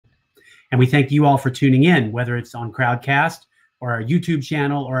And we thank you all for tuning in, whether it's on Crowdcast or our YouTube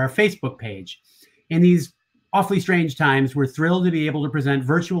channel or our Facebook page. In these awfully strange times, we're thrilled to be able to present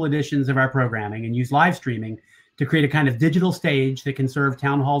virtual editions of our programming and use live streaming to create a kind of digital stage that can serve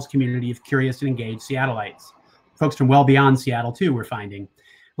Town Hall's community of curious and engaged Seattleites. Folks from well beyond Seattle, too, we're finding.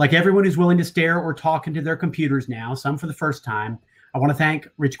 Like everyone who's willing to stare or talk into their computers now, some for the first time, I want to thank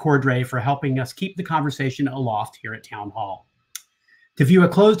Rich Cordray for helping us keep the conversation aloft here at Town Hall. To view a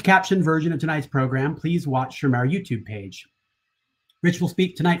closed caption version of tonight's program, please watch from our YouTube page. Rich will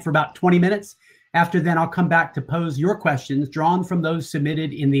speak tonight for about 20 minutes. After then, I'll come back to pose your questions drawn from those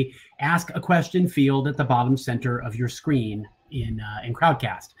submitted in the Ask a Question field at the bottom center of your screen in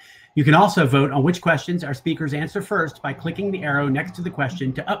Crowdcast. You can also vote on which questions our speakers answer first by clicking the arrow next to the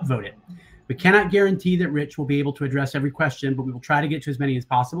question to upvote it. We cannot guarantee that Rich will be able to address every question, but we will try to get to as many as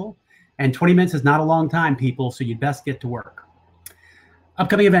possible. And 20 minutes is not a long time, people, so you'd best get to work.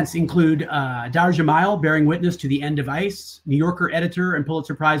 Upcoming events include Dar Jamail bearing witness to the end of ICE, New Yorker editor and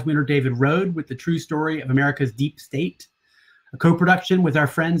Pulitzer Prize winner David Rode with the true story of America's deep state, a co-production with our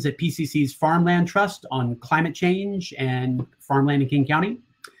friends at PCC's Farmland Trust on climate change and farmland in King County,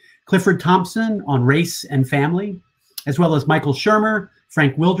 Clifford Thompson on race and family, as well as Michael Shermer,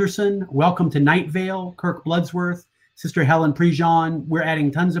 Frank Wilderson, Welcome to Night Vale, Kirk Bloodsworth, Sister Helen Prejean. We're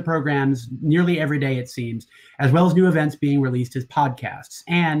adding tons of programs nearly every day, it seems, as well as new events being released as podcasts.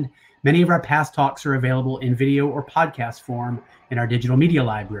 And many of our past talks are available in video or podcast form in our digital media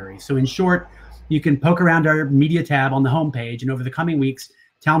library. So in short, you can poke around our media tab on the homepage, and over the coming weeks,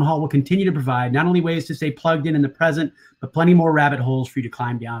 Town Hall will continue to provide not only ways to stay plugged in the present, but plenty more rabbit holes for you to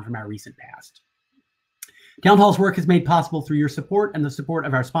climb down from our recent past. Town Hall's work is made possible through your support and the support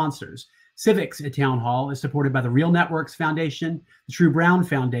of our sponsors. Civics at Town Hall is supported by the Real Networks Foundation, the True Brown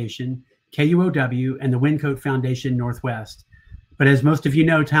Foundation, KUOW, and the Wincoat Foundation Northwest. But as most of you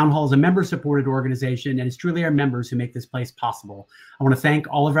know, Town Hall is a member-supported organization, and it's truly our members who make this place possible. I want to thank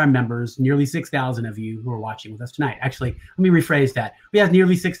all of our members, nearly 6,000 of you who are watching with us tonight. Actually, let me rephrase that. We have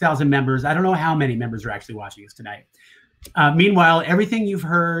nearly 6,000 members. I don't know how many members are actually watching us tonight. Meanwhile, everything you've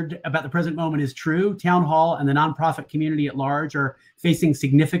heard about the present moment is true. Town Hall and the nonprofit community at large are facing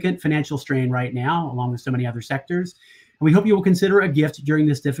significant financial strain right now, along with so many other sectors. And we hope you will consider a gift during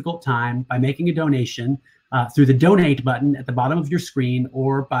this difficult time by making a donation through the donate button at the bottom of your screen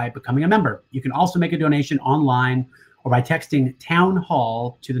or by becoming a member. You can also make a donation online or by texting Town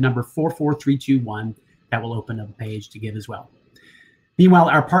Hall to the number 44321. That will open up a page to give as well. Meanwhile,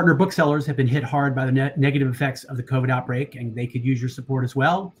 our partner booksellers have been hit hard by the negative effects of the COVID outbreak, and they could use your support as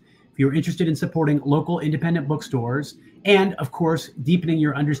well. If you're interested in supporting local independent bookstores and, of course, deepening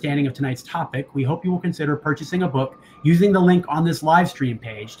your understanding of tonight's topic, we hope you will consider purchasing a book using the link on this live stream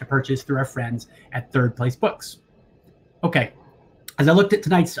page to purchase through our friends at Third Place Books. Okay, as I looked at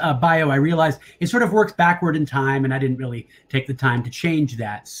tonight's bio, I realized it sort of works backward in time, and I didn't really take the time to change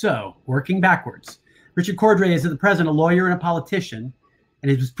that. So, working backwards, Richard Cordray is at the present a lawyer and a politician, and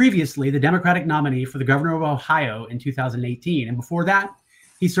he was previously the Democratic nominee for the governor of Ohio in 2018. And before that,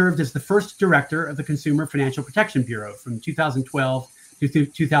 he served as the first director of the Consumer Financial Protection Bureau from 2012 to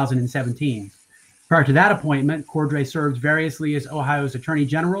 2017. Prior to that appointment, Cordray served variously as Ohio's Attorney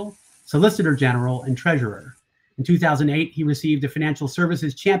General, Solicitor General, and Treasurer. In 2008, he received a Financial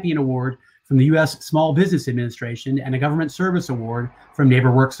Services Champion Award from the U.S. Small Business Administration and a Government Service Award from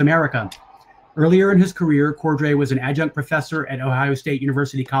NeighborWorks America. Earlier in his career, Cordray was an adjunct professor at Ohio State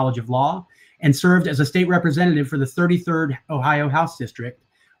University College of Law and served as a state representative for the 33rd Ohio House District,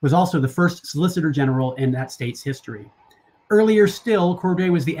 was also the first Solicitor General in that state's history. Earlier still,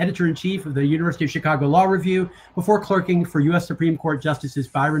 Cordray was the editor-in-chief of the University of Chicago Law Review before clerking for U.S. Supreme Court Justices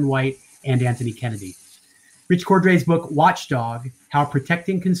Byron White and Anthony Kennedy. Rich Cordray's book, Watchdog, How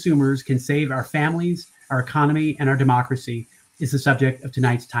Protecting Consumers Can Save Our Families, Our Economy, and Our Democracy, is the subject of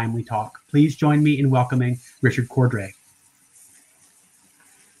tonight's timely talk. Please join me in welcoming Richard Cordray.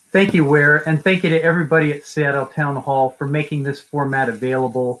 Thank you, Ware, and thank you to everybody at Seattle Town Hall for making this format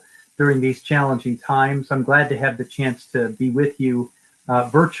available during these challenging times. I'm glad to have the chance to be with you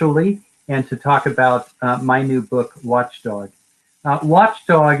virtually and to talk about my new book, Watchdog.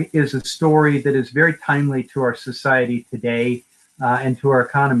 Watchdog is a story that is very timely to our society today and to our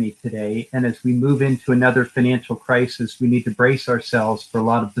economy today. And as we move into another financial crisis, we need to brace ourselves for a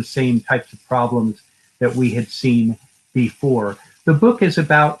lot of the same types of problems that we had seen before. The book is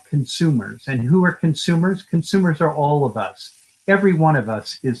about consumers. And who are consumers? Consumers are all of us. Every one of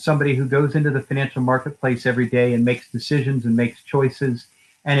us is somebody who goes into the financial marketplace every day and makes decisions and makes choices.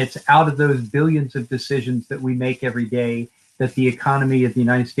 And it's out of those billions of decisions that we make every day that the economy of the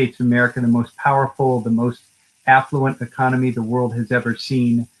United States of America, the most powerful, the most affluent economy the world has ever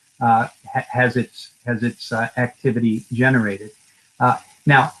seen, has its activity generated.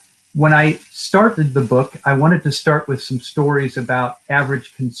 Now, when I started the book, I wanted to start with some stories about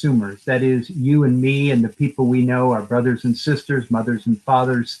average consumers. That is, you and me and the people we know, our brothers and sisters, mothers and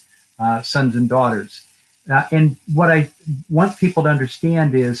fathers, sons and daughters. And what I want people to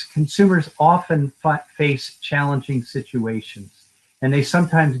understand is consumers often face challenging situations, and they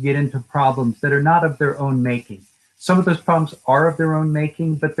sometimes get into problems that are not of their own making. Some of those problems are of their own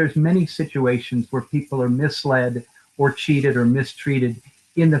making, but there's many situations where people are misled or cheated or mistreated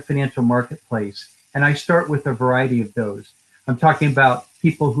in the financial marketplace. And I start with a variety of those. I'm talking about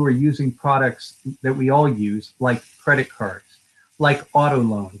people who are using products that we all use, like credit cards, like auto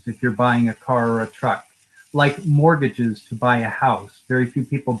loans if you're buying a car or a truck, like mortgages to buy a house. Very few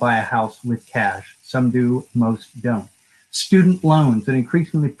people buy a house with cash. Some do, most don't. Student loans, an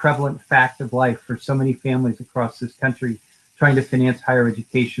increasingly prevalent fact of life for so many families across this country trying to finance higher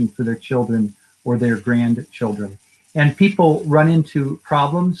education for their children or their grandchildren. And people run into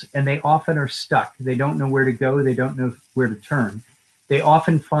problems and they often are stuck. They don't know where to go. They don't know where to turn. They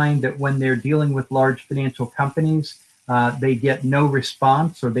often find that when they're dealing with large financial companies, they get no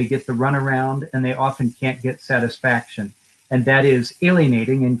response or they get the runaround, and they often can't get satisfaction. And that is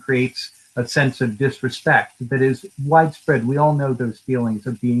alienating and creates a sense of disrespect that is widespread. We all know those feelings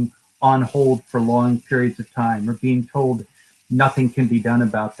of being on hold for long periods of time or being told nothing can be done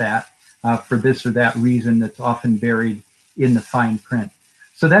about that for this or that reason that's often buried in the fine print.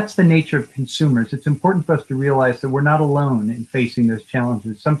 So that's the nature of consumers. It's important for us to realize that we're not alone in facing those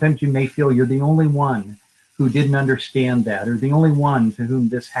challenges. Sometimes you may feel you're the only one who didn't understand that, or the only one to whom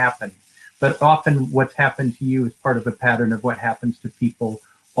this happened. But often what's happened to you is part of a pattern of what happens to people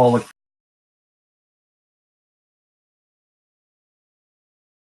all across.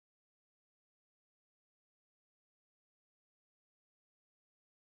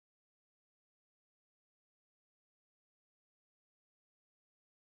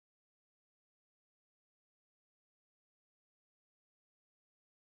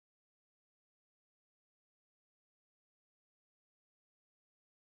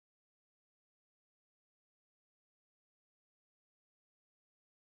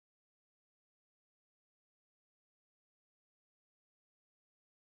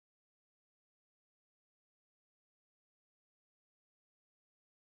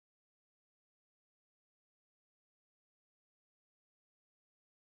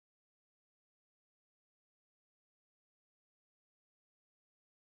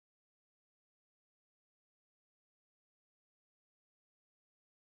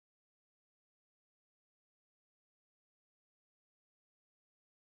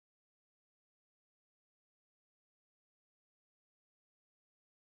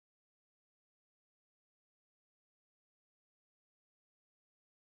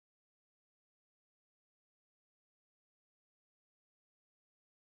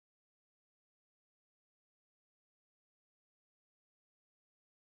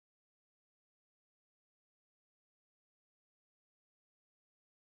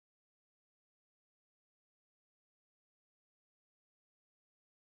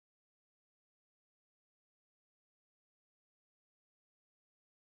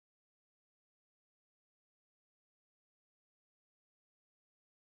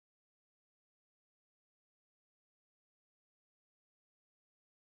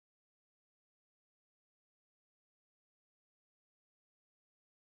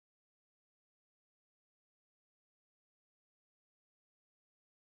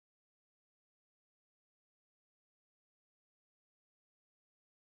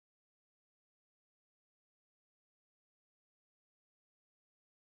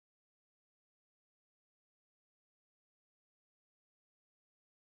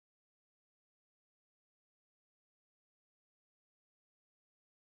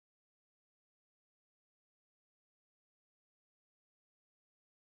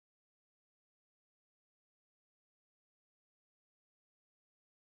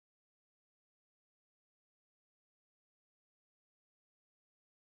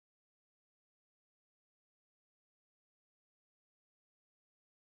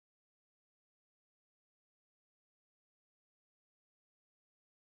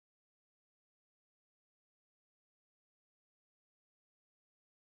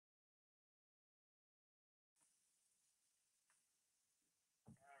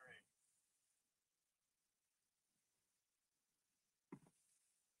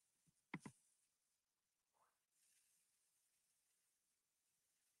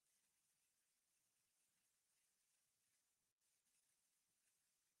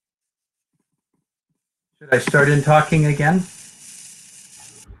 Should I start in talking again?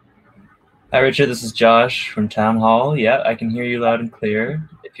 Hi, Richard. This is Josh from Town Hall. Yeah, I can hear you loud and clear.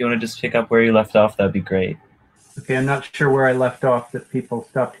 If you want to just pick up where you left off, that'd be great. Okay, I'm not sure where I left off that people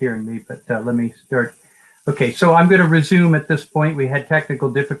stopped hearing me, but let me start. Okay, so I'm going to resume at this point. We had technical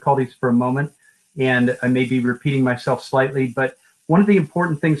difficulties for a moment, and I may be repeating myself slightly, but one of the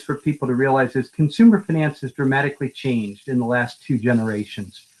important things for people to realize is consumer finance has dramatically changed in the last 2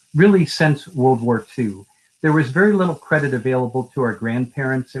 generations, really since World War II. There was very little credit available to our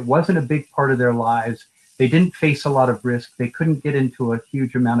grandparents. It wasn't a big part of their lives. They didn't face a lot of risk. They couldn't get into a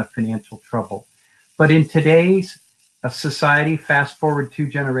huge amount of financial trouble. But in today's society, fast forward 2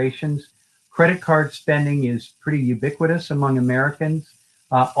 generations, credit card spending is pretty ubiquitous among Americans.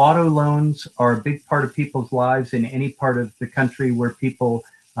 Auto loans are a big part of people's lives in any part of the country where people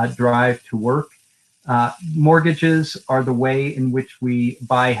drive to work. Mortgages are the way in which we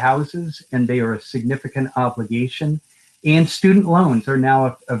buy houses, and they are a significant obligation. And student loans are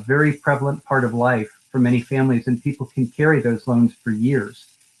now a very prevalent part of life for many families, and people can carry those loans for years,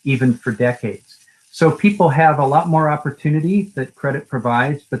 even for decades. So people have a lot more opportunity that credit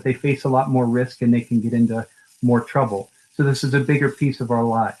provides, but they face a lot more risk and they can get into more trouble. So this is a bigger piece of our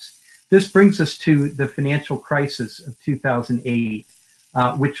lives. This brings us to the financial crisis of 2008,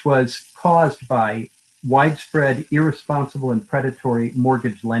 which was caused by widespread irresponsible and predatory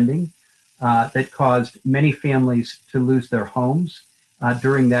mortgage lending that caused many families to lose their homes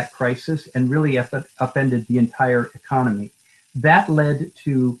during that crisis and really upended the entire economy. That led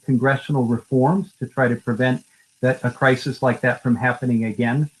to congressional reforms to try to prevent a crisis like that from happening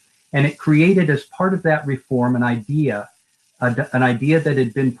again. And it created, as part of that reform, an idea that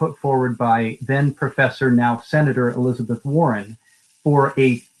had been put forward by then Professor, now Senator Elizabeth Warren, for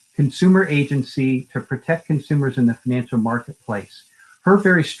a consumer agency to protect consumers in the financial marketplace. Her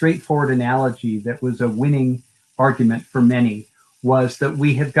very straightforward analogy that was a winning argument for many was that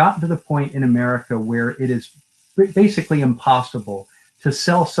we have gotten to the point in America where it is basically impossible to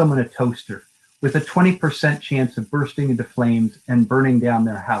sell someone a toaster with a 20% chance of bursting into flames and burning down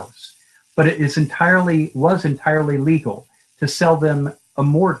their house. But it was entirely legal to sell them a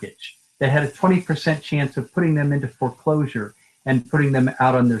mortgage that had a 20% chance of putting them into foreclosure and putting them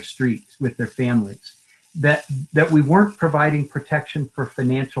out on their streets with their families. That we weren't providing protection for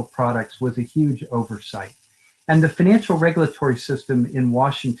financial products was a huge oversight. And the financial regulatory system in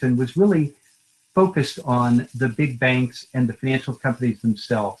Washington was really focused on the big banks and the financial companies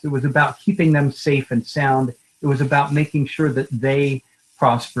themselves. It was about keeping them safe and sound. It was about making sure that they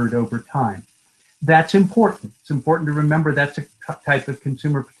prospered over time. That's important. It's important to remember that's a type of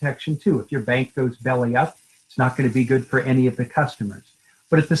consumer protection too. If your bank goes belly up, it's not going to be good for any of the customers.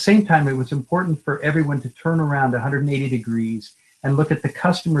 But at the same time, it was important for everyone to turn around 180 degrees and look at the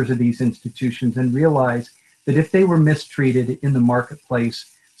customers of these institutions and realize that if they were mistreated in the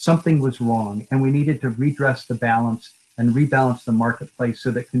marketplace, something was wrong, and we needed to redress the balance and rebalance the marketplace so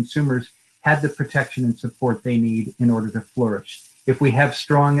that consumers had the protection and support they need in order to flourish. If we have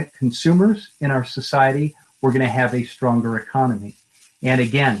strong consumers in our society, we're going to have a stronger economy. And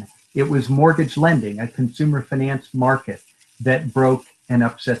again, it was mortgage lending, a consumer finance market, that broke and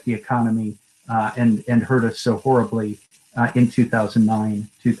upset the economy and hurt us so horribly in 2009,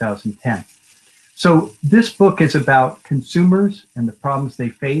 2010. So this book is about consumers and the problems they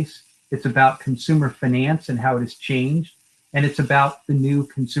face. It's about consumer finance and how it has changed. And it's about the new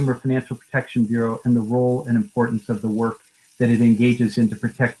Consumer Financial Protection Bureau and the role and importance of the work that it engages in to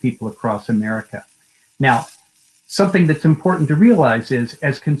protect people across America. Now, something that's important to realize is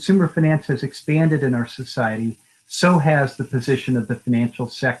as consumer finance has expanded in our society, so has the position of the financial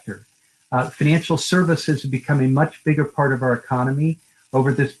sector. Financial services have become a much bigger part of our economy.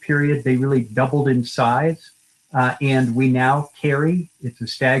 Over this period, they really doubled in size, and we now carry, it's a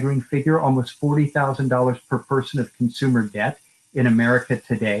staggering figure, almost $40,000 per person of consumer debt in America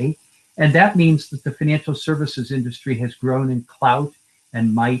today. And that means that the financial services industry has grown in clout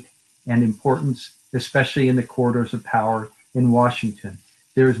and might and importance, especially in the corridors of power in Washington.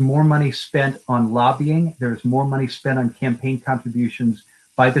 There's more money spent on lobbying. There's more money spent on campaign contributions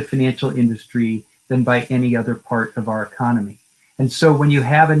by the financial industry than by any other part of our economy. And so when you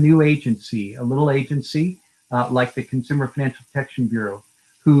have a new agency, a little agency like the Consumer Financial Protection Bureau,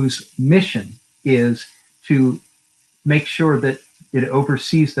 whose mission is to make sure that it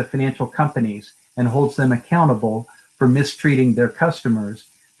oversees the financial companies and holds them accountable for mistreating their customers,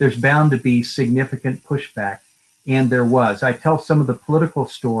 there's bound to be significant pushback. And there was. I tell some of the political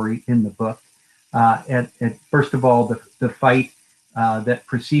story in the book. First of all, the fight that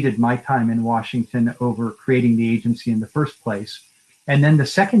preceded my time in Washington over creating the agency in the first place. And then the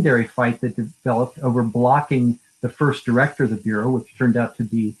secondary fight that developed over blocking the first director of the Bureau, which turned out to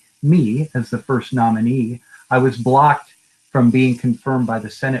be me as the first nominee. I was blocked from being confirmed by the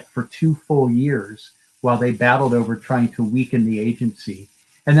Senate for 2 full years while they battled over trying to weaken the agency.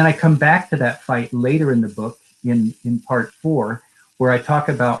 And then I come back to that fight later in the book in part 4, where I talk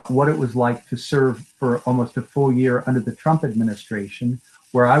about what it was like to serve for almost a full year under the Trump administration,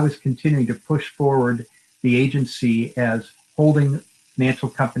 where I was continuing to push forward the agency as holding financial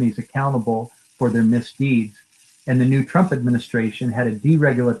companies accountable for their misdeeds. And the new Trump administration had a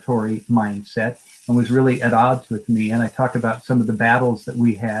deregulatory mindset and was really at odds with me. And I talk about some of the battles that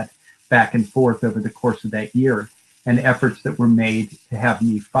we had back and forth over the course of that year, and efforts that were made to have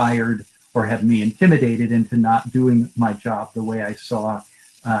me fired or have me intimidated into not doing my job the way I saw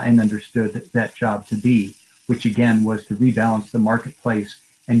and understood that job to be, which again was to rebalance the marketplace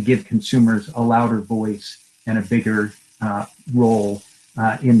and give consumers a louder voice and a bigger role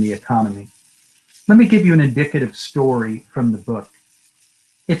in the economy. Let me give you an indicative story from the book.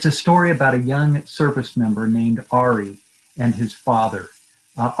 It's a story about a young service member named Ari and his father.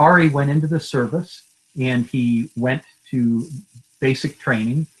 Ari went into the service and he went to basic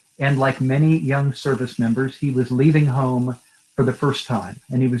training. And like many young service members, he was leaving home for the first time.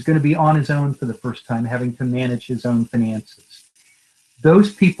 And he was going to be on his own for the first time, having to manage his own finances.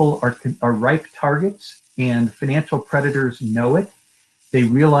 Those people are ripe targets, and financial predators know it. They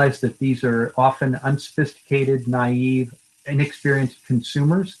realize that these are often unsophisticated, naive, inexperienced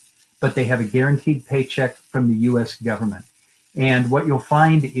consumers, but they have a guaranteed paycheck from the US government. And what you'll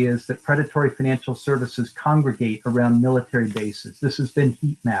find is that predatory financial services congregate around military bases. This has been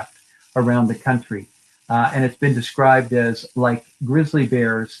heat mapped around the country. And it's been described as like grizzly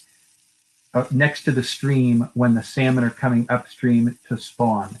bears next to the stream when the salmon are coming upstream to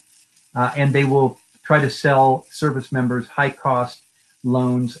spawn. And they will try to sell service members high-cost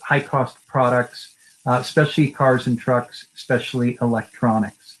loans, high-cost products, especially cars and trucks, especially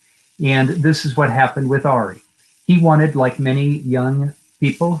electronics. And this is what happened with Ari. He wanted, like many young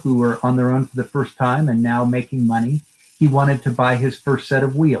people who were on their own for the first time and now making money, he wanted to buy his first set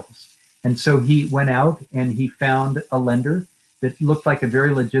of wheels. And so he went out and he found a lender that looked like a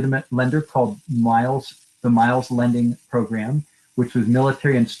very legitimate lender called Miles, the Miles Lending Program, which was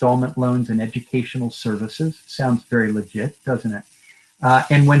military installment loans and educational services. Sounds very legit, doesn't it?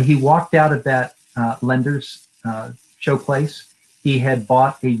 And when he walked out of that lender's showplace, he had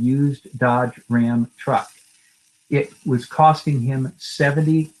bought a used Dodge Ram truck. It was costing him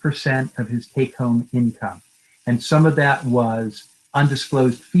 70% of his take-home income. And some of that was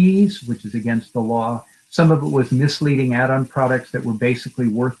undisclosed fees, which is against the law. Some of it was misleading add-on products that were basically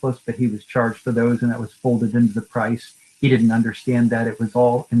worthless, but he was charged for those, and that was folded into the price. He didn't understand that. It was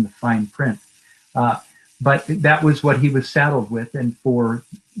all in the fine print. But that was what he was saddled with, and for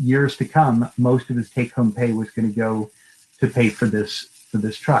years to come, most of his take-home pay was going to go to pay for this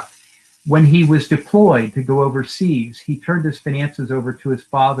truck. When he was deployed to go overseas, he turned his finances over to his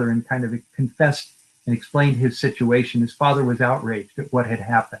father and kind of confessed and explained his situation. His father was outraged at what had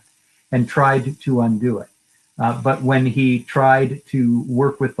happened and tried to undo it. But when he tried to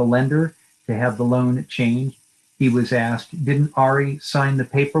work with the lender to have the loan changed, he was asked, didn't Ari sign the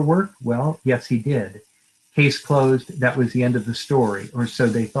paperwork? Well, yes, he did. Case closed. That was the end of the story, or so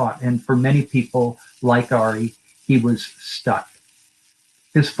they thought. And for many people like Ari, he was stuck.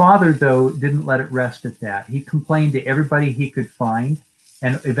 His father, though, didn't let it rest at that. He complained to everybody he could find,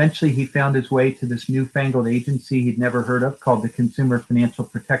 and eventually he found his way to this newfangled agency he'd never heard of called the Consumer Financial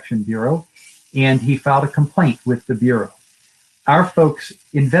Protection Bureau, and he filed a complaint with the Bureau. Our folks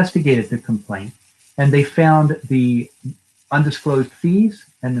investigated the complaint, and they found the undisclosed fees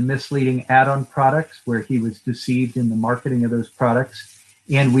and the misleading add-on products where he was deceived in the marketing of those products,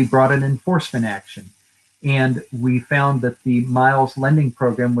 and we brought an enforcement action. And we found that the Miles Lending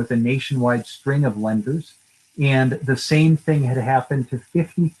Program was a nationwide string of lenders, and the same thing had happened to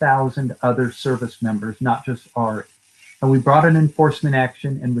 50,000 other service members, not just Ari. And we brought an enforcement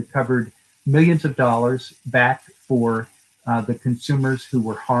action and recovered millions of dollars back for the consumers who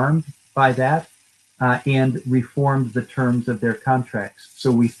were harmed by that, and reformed the terms of their contracts.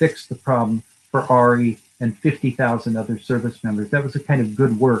 So we fixed the problem for Ari and 50,000 other service members. That was the kind of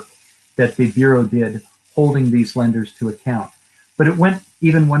good work that the Bureau did, holding these lenders to account. But it went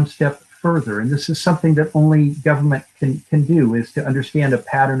even one step further, and this is something that only government can do, is to understand a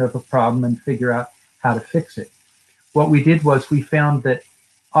pattern of a problem and figure out how to fix it. What we did was we found that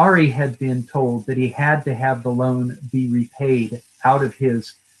Ari had been told that he had to have the loan be repaid out of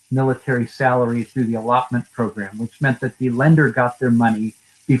his military salary through the allotment program, which meant that the lender got their money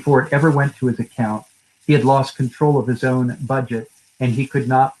before it ever went to his account. He had lost control of his own budget, and he could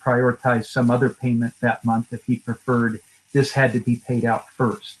not prioritize some other payment that month if he preferred this had to be paid out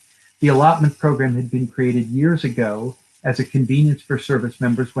first. The allotment program had been created years ago as a convenience for service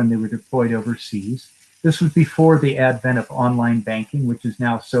members when they were deployed overseas. This was before the advent of online banking, which is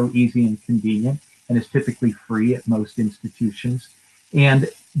now so easy and convenient and is typically free at most institutions. And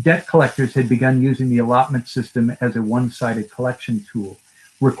debt collectors had begun using the allotment system as a one-sided collection tool,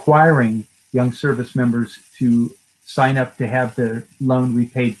 requiring young service members to sign up to have the loan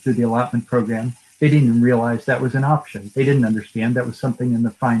repaid through the allotment program. They didn't even realize that was an option. They didn't understand that was something in the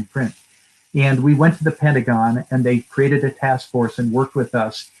fine print. And we went to the Pentagon and they created a task force and worked with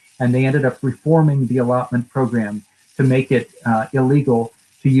us, and they ended up reforming the allotment program to make it illegal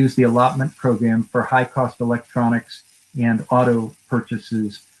to use the allotment program for high-cost electronics and auto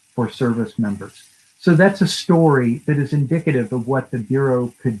purchases for service members. So that's a story that is indicative of what the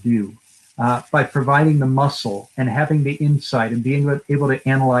Bureau could do by providing the muscle and having the insight and being able to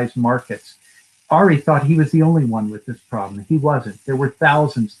analyze markets. Ari thought he was the only one with this problem. He wasn't. There were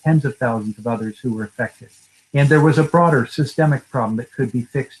thousands, tens of thousands of others who were affected. And there was a broader systemic problem that could be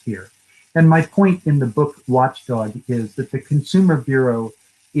fixed here. And my point in the book Watchdog is that the Consumer Bureau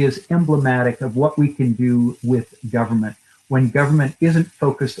is emblematic of what we can do with government when government isn't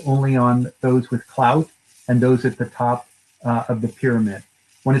focused only on those with clout and those at the top of the pyramid.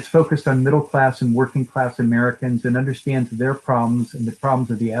 When it's focused on middle class and working class Americans and understands their problems and the problems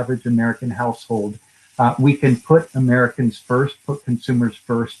of the average American household, we can put Americans first, put consumers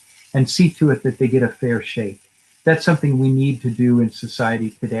first, and see to it that they get a fair shake. That's something we need to do in society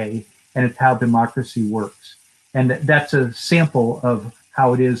today, and it's how democracy works. And that's a sample of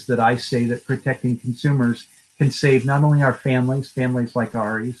how it is that I say that protecting consumers can save not only our families like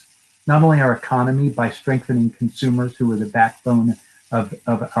Ari's, not only our economy by strengthening consumers who are the backbone of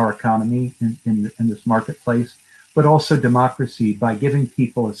our economy in this marketplace, but also democracy by giving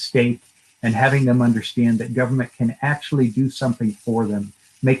people a stake and having them understand that government can actually do something for them,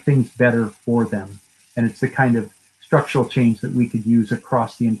 make things better for them. And it's the kind of structural change that we could use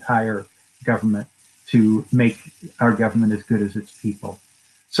across the entire government to make our government as good as its people.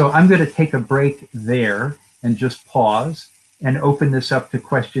 So I'm going to take a break there and just pause and open this up to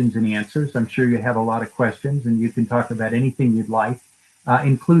questions and answers. I'm sure you have a lot of questions and you can talk about anything you'd like,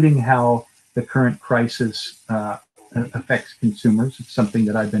 including how the current crisis affects consumers. It's something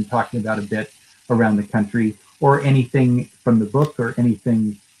that I've been talking about a bit around the country, or anything from the book or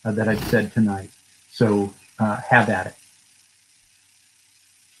anything that I've said tonight. So have at it.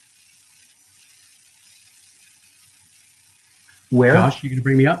 Where? Josh, you going to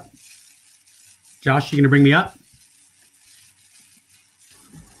bring me up? Josh, you going to bring me up?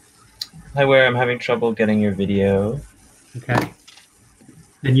 Hi, Ware. I'm having trouble getting your video. Okay.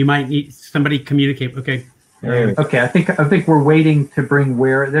 Then you might need somebody communicate. Okay. Okay. I think we're waiting to bring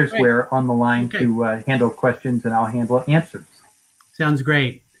Ware. There's Right. Ware on the line Okay. to handle questions, and I'll handle answers. Sounds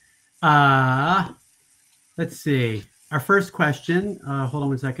great. Let's see. Our first question, hold on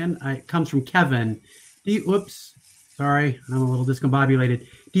one second. It comes from Kevin. Whoops. Sorry, I'm a little discombobulated.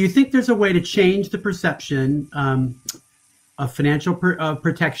 Do you think there's a way to change the perception of financial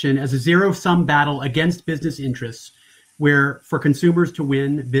protection as a zero-sum battle against business interests, where for consumers to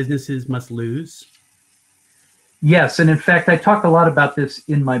win, businesses must lose? Yes, and in fact, I talk a lot about this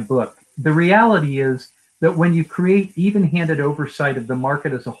in my book. The reality is that when you create even-handed oversight of the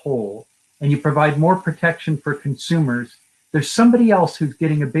market as a whole, and you provide more protection for consumers, there's somebody else who's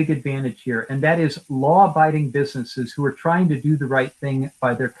getting a big advantage here, and that is law-abiding businesses who are trying to do the right thing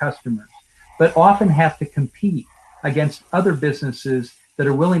by their customers, but often have to compete against other businesses that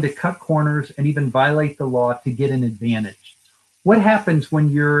are willing to cut corners and even violate the law to get an advantage. What happens when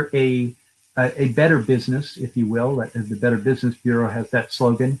you're a better business, if you will, the Better Business Bureau has that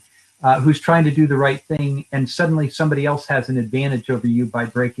slogan, who's trying to do the right thing, and suddenly somebody else has an advantage over you by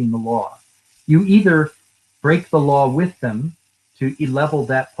breaking the law? You either break the law with them to level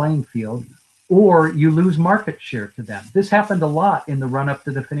that playing field, or you lose market share to them. This happened a lot in the run-up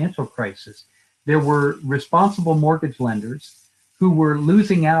to the financial crisis. There were responsible mortgage lenders who were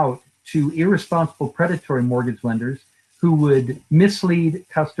losing out to irresponsible predatory mortgage lenders who would mislead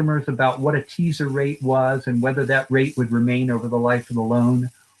customers about what a teaser rate was and whether that rate would remain over the life of the loan,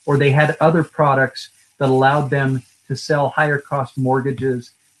 or they had other products that allowed them to sell higher cost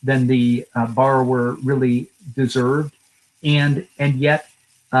mortgages than the borrower really deserved. And yet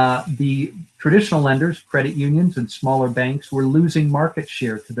the traditional lenders, credit unions and smaller banks, were losing market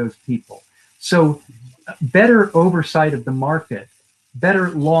share to those people. So better oversight of the market,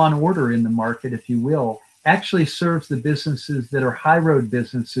 better law and order in the market, if you will, actually serves the businesses that are high road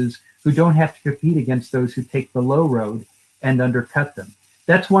businesses who don't have to compete against those who take the low road and undercut them.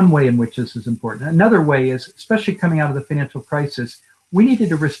 That's one way in which this is important. Another way is, especially coming out of the financial crisis, we needed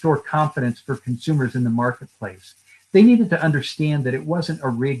to restore confidence for consumers in the marketplace. They needed to understand that it wasn't a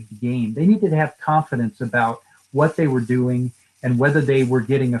rigged game. They needed to have confidence about what they were doing and whether they were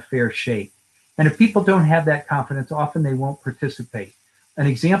getting a fair shake. And if people don't have that confidence, often they won't participate. An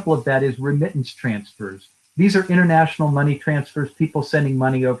example of that is remittance transfers. These are international money transfers, people sending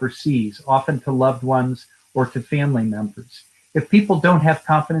money overseas, often to loved ones or to family members. If people don't have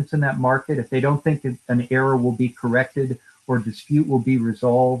confidence in that market, if they don't think an error will be corrected or dispute will be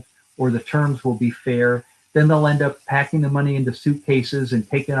resolved or the terms will be fair, then they'll end up packing the money into suitcases and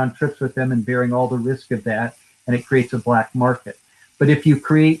taking on trips with them and bearing all the risk of that, and it creates a black market. But if you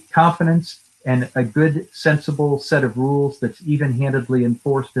create confidence and a good, sensible set of rules that's even-handedly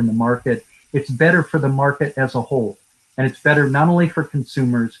enforced in the market, it's better for the market as a whole. And it's better not only for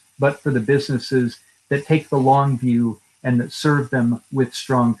consumers, but for the businesses that take the long view and that serve them with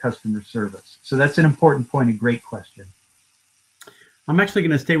strong customer service. So that's an important point, a great question. I'm actually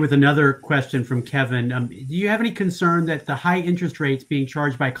going to stay with another question from Kevin. Do you have any concern that the high interest rates being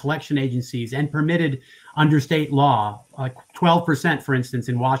charged by collection agencies and permitted under state law, like 12%, for instance,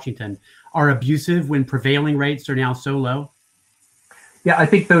 in Washington, are abusive when prevailing rates are now so low? Yeah, I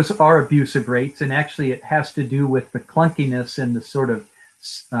think those are abusive rates. And actually, it has to do with the clunkiness and the sort of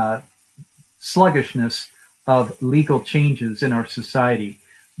sluggishness of legal changes in our society.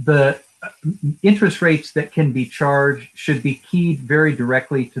 The interest rates that can be charged should be keyed very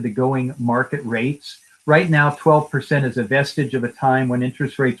directly to the going market rates. Right now, 12% is a vestige of a time when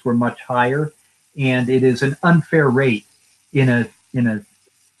interest rates were much higher, and it is an unfair rate in a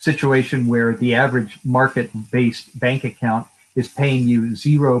situation where the average market-based bank account is paying you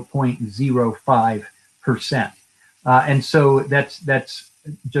 0.05%. And so that's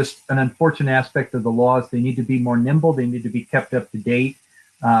just an unfortunate aspect of the laws. They need to be more nimble. They need to be kept up to date.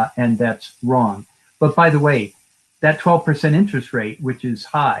 And that's wrong. But by the way, that 12% interest rate, which is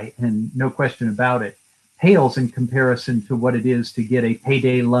high and no question about it, pales in comparison to what it is to get a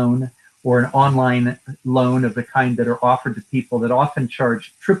payday loan or an online loan of the kind that are offered to people that often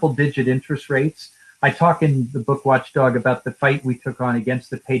charge triple-digit interest rates. I talk in the book Watchdog about the fight we took on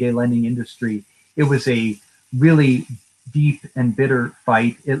against the payday lending industry. It was a really deep and bitter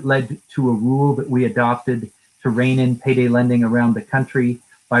fight. It led to a rule that we adopted to rein in payday lending around the country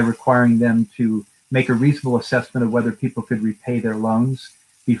by requiring them to make a reasonable assessment of whether people could repay their loans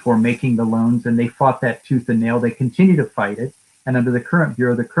before making the loans. And they fought that tooth and nail. They continue to fight it. And under the current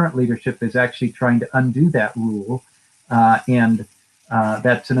Bureau, the current leadership is actually trying to undo that rule. That's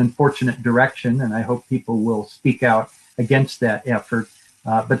an unfortunate direction. And I hope people will speak out against that effort.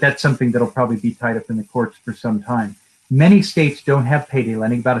 But that's something that'll probably be tied up in the courts for some time. Many states don't have payday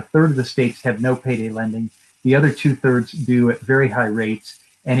lending. About a third of the states have no payday lending. The other 2/3 do at very high rates.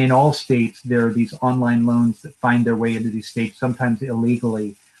 And in all states, there are these online loans that find their way into these states, sometimes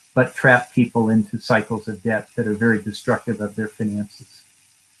illegally, but trap people into cycles of debt that are very destructive of their finances.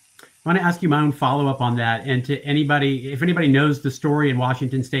 I want to ask you my own follow-up on that. And to anybody, if anybody knows the story in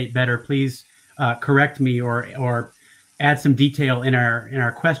Washington State better, please correct me or add some detail in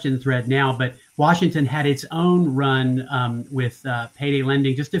our question thread now. But Washington had its own run with payday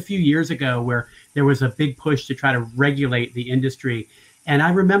lending just a few years ago, where there was a big push to try to regulate the industry. And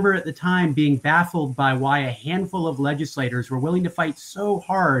I remember at the time being baffled by why a handful of legislators were willing to fight so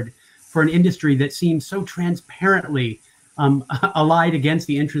hard for an industry that seemed so transparently allied against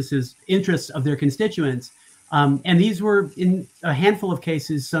the interests of their constituents. And these were, in a handful of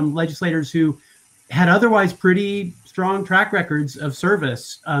cases, some legislators who had otherwise pretty strong track records of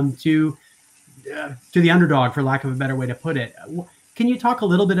service to the underdog, for lack of a better way to put it. Can you talk a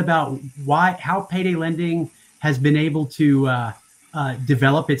little bit about how payday lending has been able to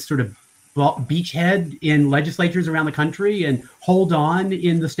develop its sort of beachhead in legislatures around the country and hold on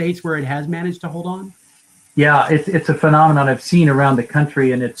in the states where it has managed to hold on? Yeah, it's a phenomenon I've seen around the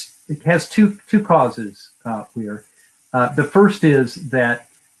country, and it has two causes here. The first is that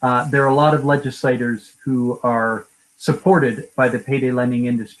there are a lot of legislators who are supported by the payday lending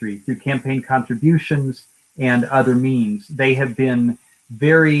industry through campaign contributions and other means. They have been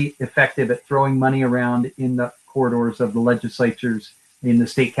very effective at throwing money around in the corridors of the legislatures in the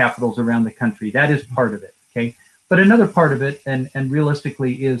state capitals around the country. That is part of it, okay? But another part of it, and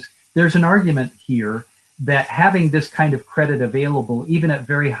realistically, is there's an argument here that having this kind of credit available, even at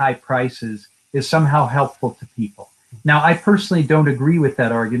very high prices, is somehow helpful to people. Now, I personally don't agree with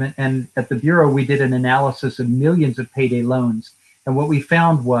that argument, and at the Bureau, we did an analysis of millions of payday loans, and what we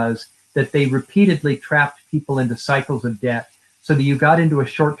found was that they repeatedly trapped people into cycles of debt, so that you got into a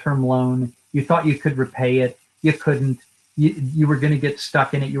short-term loan, you thought you could repay it, you couldn't, you were going to get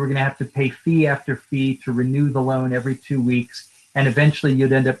stuck in it, you were going to have to pay fee after fee to renew the loan every 2 weeks, and eventually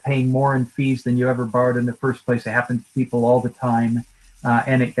you'd end up paying more in fees than you ever borrowed in the first place. It happens to people all the time,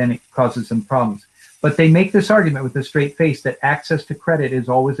 and it causes some problems. But they make this argument with a straight face that access to credit is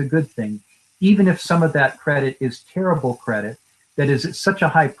always a good thing, even if some of that credit is terrible credit that is at such a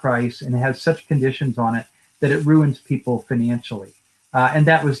high price and has such conditions on it that it ruins people financially. And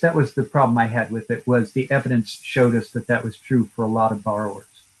that was the problem I had with it, was the evidence showed us that that was true for a lot of borrowers.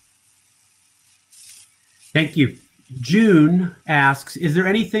 Thank you. June asks, is there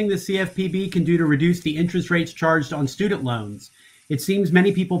anything the CFPB can do to reduce the interest rates charged on student loans? It seems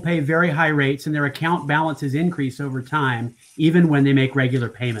many people pay very high rates and their account balances increase over time, even when they make regular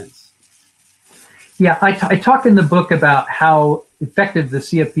payments. Yeah, I talk in the book about how effective the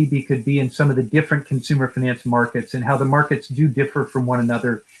CFPB could be in some of the different consumer finance markets and how the markets do differ from one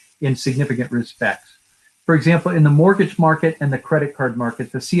another in significant respects. For example, in the mortgage market and the credit card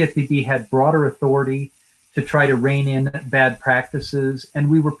market, the CFPB had broader authority to try to rein in bad practices, and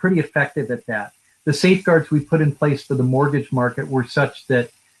we were pretty effective at that. The safeguards we put in place for the mortgage market were such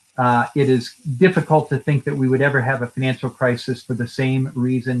that it is difficult to think that we would ever have a financial crisis for the same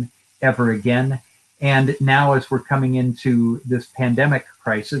reason ever again. And now, as we're coming into this pandemic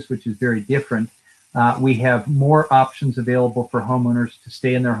crisis, which is very different, we have more options available for homeowners to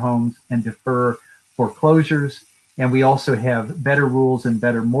stay in their homes and defer foreclosures. And we also have better rules and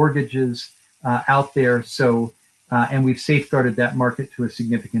better mortgages out there. So, and we've safeguarded that market to a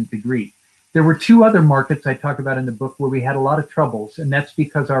significant degree. There were two other markets I talk about in the book where we had a lot of troubles, and that's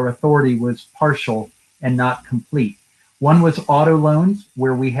because our authority was partial and not complete. One was auto loans,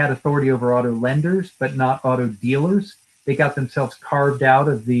 where we had authority over auto lenders, but not auto dealers. They got themselves carved out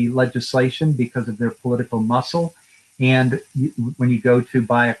of the legislation because of their political muscle. And when you go to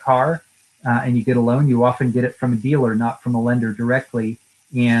buy a car and you get a loan, you often get it from a dealer, not from a lender directly.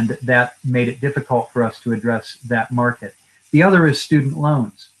 And that made it difficult for us to address that market. The other is student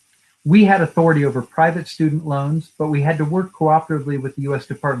loans. We had authority over private student loans, but we had to work cooperatively with the U.S.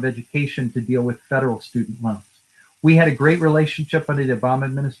 Department of Education to deal with federal student loans. We had a great relationship under the Obama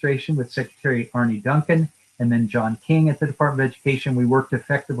administration with Secretary Arne Duncan and then John King at the Department of Education. We worked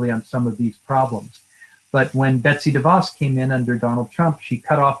effectively on some of these problems. But when Betsy DeVos came in under Donald Trump, she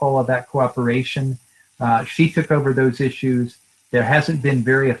cut off all of that cooperation. She took over those issues. There hasn't been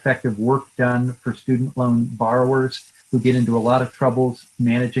very effective work done for student loan borrowers who get into a lot of troubles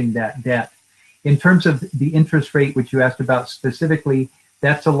managing that debt. In terms of the interest rate, which you asked about specifically,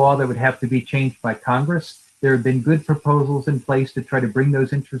 that's a law that would have to be changed by Congress. There have been good proposals in place to try to bring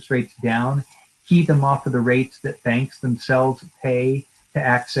those interest rates down, key them off of the rates that banks themselves pay to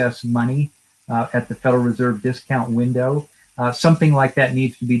access money at the Federal Reserve discount window. Something like that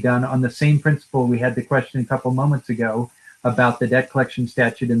needs to be done on the same principle we had the question a couple moments ago about the debt collection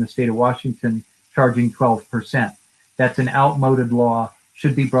statute in the state of Washington charging 12%. That's an outmoded law,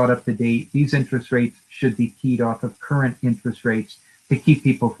 should be brought up to date. These interest rates should be keyed off of current interest rates to keep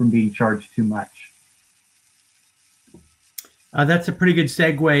people from being charged too much. That's a pretty good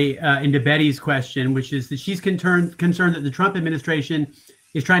segue into Betty's question, which is that she's concerned that the Trump administration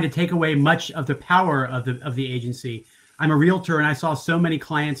is trying to take away much of the power of the agency. I'm a realtor and I saw so many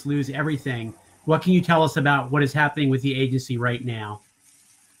clients lose everything. What can you tell us about what is happening with the agency right now?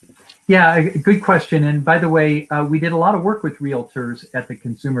 Yeah, a good question. And by the way, we did a lot of work with realtors at the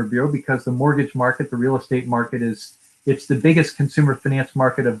Consumer Bureau because the mortgage market, the real estate market, it's the biggest consumer finance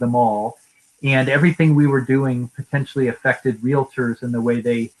market of them all. And everything we were doing potentially affected realtors in the way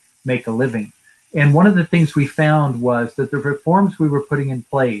they make a living. And one of the things we found was that the reforms we were putting in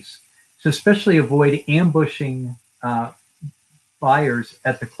place to especially avoid ambushing buyers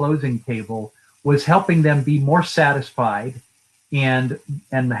at the closing table was helping them be more satisfied and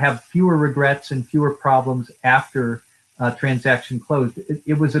have fewer regrets and fewer problems after transaction closed.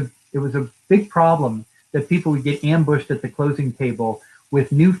 It was a big problem that people would get ambushed at the closing table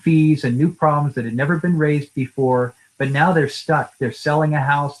with new fees and new problems that had never been raised before, but now they're stuck. They're selling a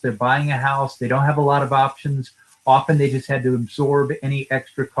house, they're buying a house, they don't have a lot of options. Often they just had to absorb any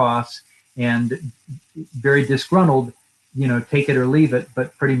extra costs and very disgruntled, take it or leave it,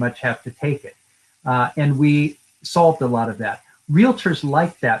 but pretty much have to take it. And we solved a lot of that. Realtors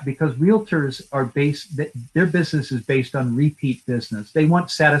like that because realtors their business is based on repeat business. They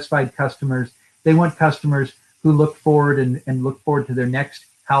want satisfied customers. They want customers who look forward and look forward to their next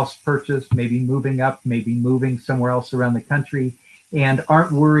house purchase, maybe moving up, maybe moving somewhere else around the country, and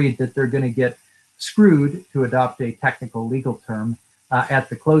aren't worried that they're going to get screwed, to adopt a technical legal term, at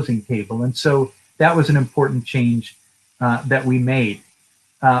the closing table. And so that was an important change that we made.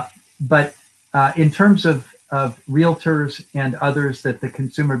 But in terms of realtors and others that the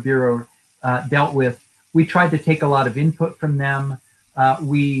Consumer Bureau dealt with, We tried to take a lot of input from them.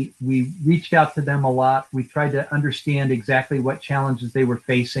 We reached out to them a lot. We tried to understand exactly what challenges they were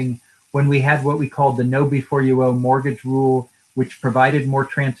facing. When we had what we called the know before you owe mortgage rule, which provided more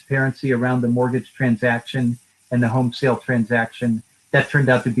transparency around the mortgage transaction and the home sale transaction, that turned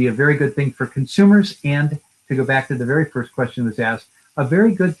out to be a very good thing for consumers, and to go back to the very first question that was asked, a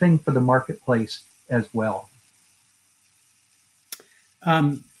very good thing for the marketplace as well.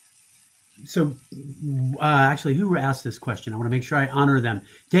 Actually, who asked this question? I want to make sure I honor them.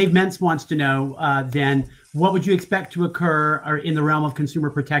 Dave Mentz wants to know, then, what would you expect to occur in the realm of consumer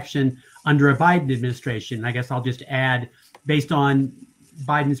protection under a Biden administration? I guess I'll just add, based on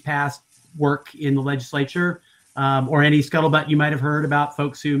Biden's past work in the legislature, or any scuttlebutt you might have heard about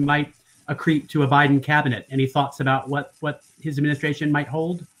folks who might accrete to a Biden cabinet. Any thoughts about what his administration might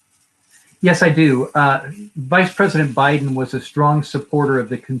hold? Yes, I do. Vice President Biden was a strong supporter of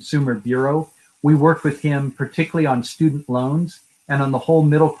the Consumer Bureau. We worked with him particularly on student loans and on the whole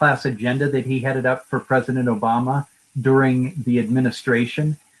middle class agenda that he headed up for President Obama during the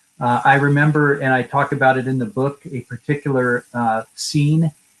administration. I remember, and I talk about it in the book, a particular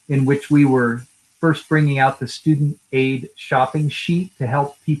scene in which we were first bringing out the student aid shopping sheet to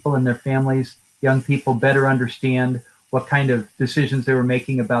help people and their families, young people, better understand what kind of decisions they were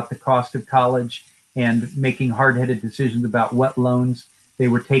making about the cost of college and making hard-headed decisions about what loans they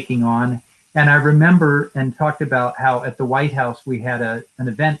were taking on. And I remember and talked about how at the White House we had an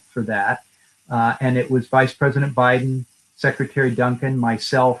event for that. And it was Vice President Biden, Secretary Duncan,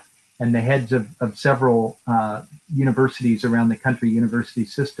 myself, and the heads of several universities around the country, university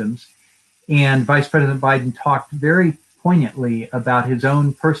systems. And Vice President Biden talked very poignantly about his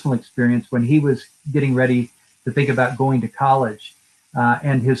own personal experience when he was getting ready to think about going to college,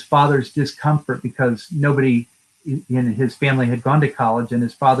 and his father's discomfort because nobody in his family had gone to college, and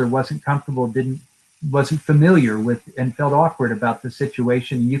his father wasn't comfortable, wasn't familiar with, and felt awkward about the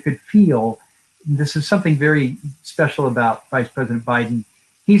situation. You could feel, this is something very special about Vice President Biden.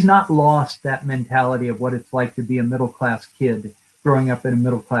 He's not lost that mentality of what it's like to be a middle-class kid growing up in a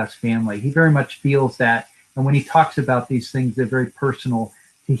middle-class family. He very much feels that, and when he talks about these things, they're very personal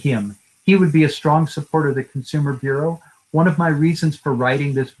to him. He would be a strong supporter of the Consumer Bureau. One of my reasons for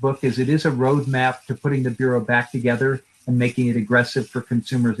writing this book is it is a roadmap to putting the Bureau back together and making it aggressive for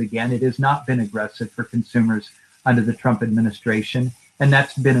consumers again. It has not been aggressive for consumers under the Trump administration, and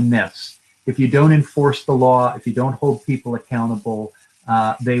that's been a miss. If you don't enforce the law, if you don't hold people accountable,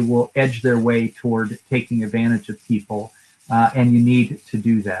 they will edge their way toward taking advantage of people, and you need to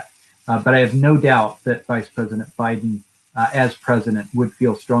do that. But I have no doubt that Vice President Biden, as president, would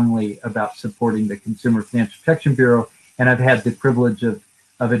feel strongly about supporting the Consumer Financial Protection Bureau, and I've had the privilege of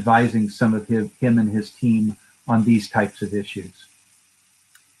advising some of him and his team on these types of issues.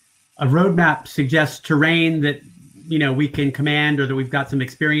 A roadmap suggests terrain that we can command or that we've got some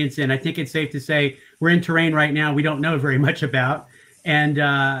experience in. I think it's safe to say we're in terrain right now we don't know very much about, and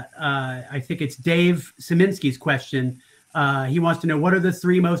I think it's Dave Szyminski's question. He wants to know, what are the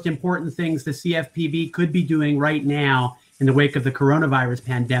 3 most important things the CFPB could be doing right now in the wake of the coronavirus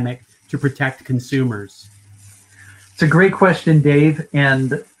pandemic to protect consumers? It's a great question, Dave,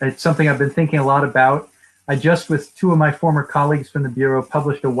 and it's something I've been thinking a lot about. I just, with 2 of my former colleagues from the Bureau,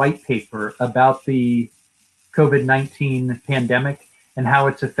 published a white paper about the COVID-19 pandemic and how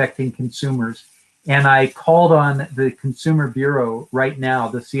it's affecting consumers. And I called on the Consumer Bureau right now,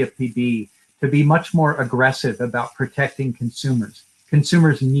 the CFPB, to be much more aggressive about protecting consumers.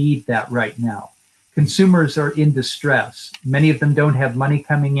 Consumers need that right now. Consumers are in distress. Many of them don't have money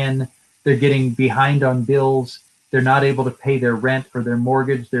coming in. They're getting behind on bills. They're not able to pay their rent or their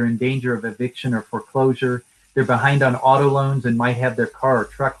mortgage. They're in danger of eviction or foreclosure. They're behind on auto loans and might have their car or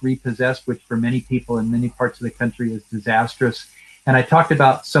truck repossessed, which for many people in many parts of the country is disastrous. And I talked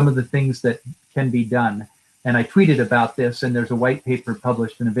about some of the things that can be done. And I tweeted about this, and there's a white paper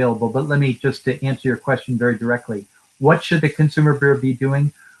published and available. But let me just to answer your question very directly. What should the Consumer Bureau be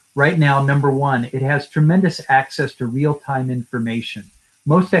doing? Right now, number 1, it has tremendous access to real-time information.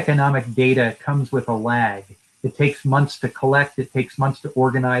 Most economic data comes with a lag. It takes months to collect, it takes months to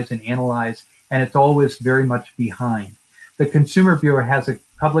organize and analyze, and it's always very much behind. The Consumer Bureau has a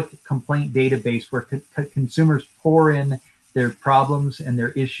public complaint database where consumers pour in their problems and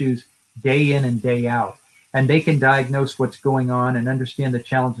their issues day in and day out. And they can diagnose what's going on and understand the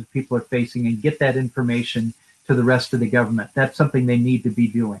challenges people are facing and get that information to the rest of the government. That's something they need to be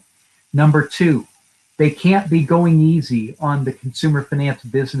doing. Number 2, they can't be going easy on the consumer finance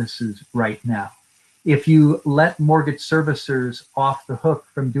businesses right now. If you let mortgage servicers off the hook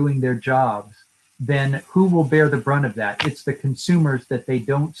from doing their jobs, then who will bear the brunt of that? It's the consumers that they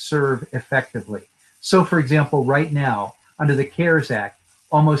don't serve effectively. So, for example, right now, under the CARES Act,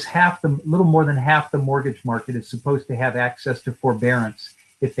 almost little more than half the mortgage market is supposed to have access to forbearance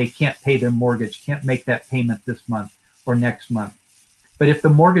if they can't pay their mortgage, can't make that payment this month or next month. But if the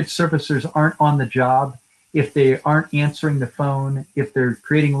mortgage servicers aren't on the job, if they aren't answering the phone, if they're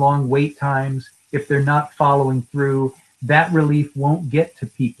creating long wait times, if they're not following through, that relief won't get to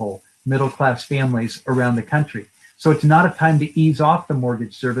people, middle-class families around the country. So it's not a time to ease off the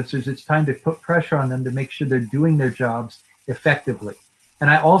mortgage servicers. It's time to put pressure on them to make sure they're doing their jobs effectively. And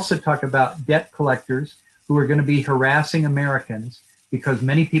I also talk about debt collectors who are going to be harassing Americans because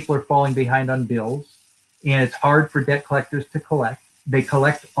many people are falling behind on bills, and it's hard for debt collectors to collect. They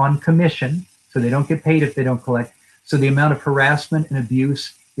collect on commission, so they don't get paid if they don't collect. So the amount of harassment and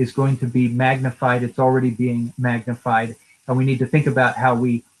abuse is going to be magnified. It's already being magnified. And we need to think about how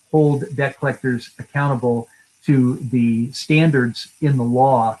we hold debt collectors accountable to the standards in the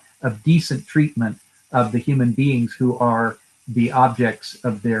law of decent treatment of the human beings who are the objects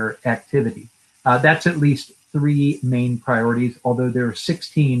of their activity. That's at least 3 main priorities, although there are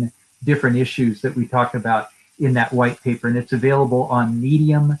 16 different issues that we talk about in that white paper, and it's available on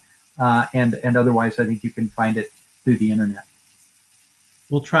Medium, and otherwise I think you can find it through the internet.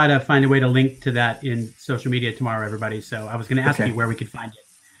 We'll try to find a way to link to that in social media tomorrow, everybody. So I was going to ask you where we could find it.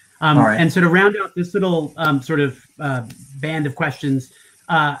 All right. And so to round out this little sort of band of questions,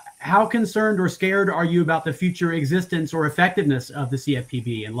 how concerned or scared are you about the future existence or effectiveness of the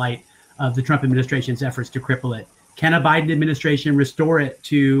CFPB in light of the Trump administration's efforts to cripple it? Can a Biden administration restore it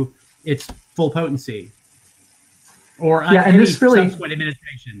to its full potency? Or any subsequent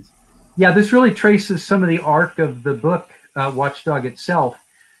administrations? Yeah, this really traces some of the arc of the book, Watchdog itself,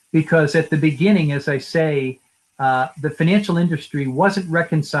 because at the beginning, as I say, the financial industry wasn't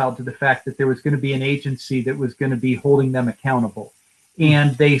reconciled to the fact that there was going to be an agency that was going to be holding them accountable.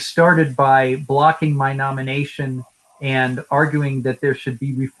 And they started by blocking my nomination and arguing that there should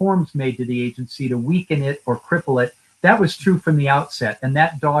be reforms made to the agency to weaken it or cripple it. That was true from the outset, and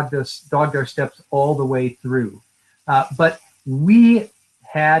that dogged our steps all the way through. But we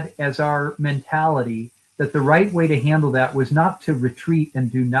had as our mentality that the right way to handle that was not to retreat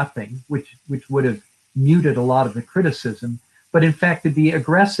and do nothing, which would have muted a lot of the criticism, but in fact to be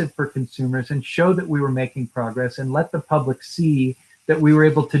aggressive for consumers and show that we were making progress and let the public see that we were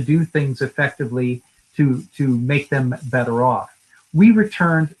able to do things effectively to make them better off. We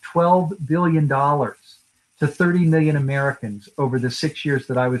returned $12 billion to 30 million Americans over the 6 years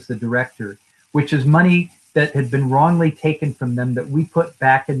that I was the director, which is money that had been wrongly taken from them that we put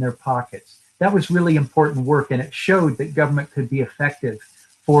back in their pockets. That was really important work, and it showed that government could be effective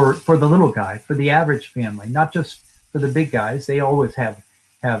for the little guy, for the average family, not just for the big guys. They always have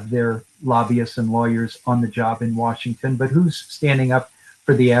their lobbyists and lawyers on the job in Washington, but who's standing up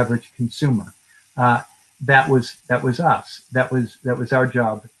for the average consumer? That was us. That was our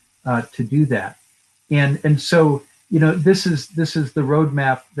job to do that. And so, this is the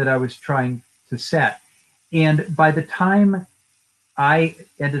roadmap that I was trying to set. And by the time I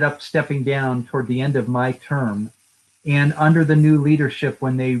ended up stepping down toward the end of my term, and under the new leadership,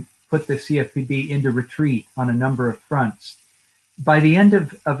 when they put the CFPB into retreat on a number of fronts, by the end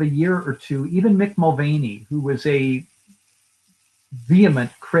of a year or two, even Mick Mulvaney, who was a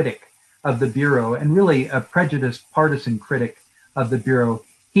vehement critic of the Bureau and really a prejudiced partisan critic of the Bureau,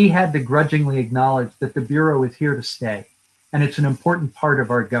 he had to grudgingly acknowledge that the Bureau is here to stay, and it's an important part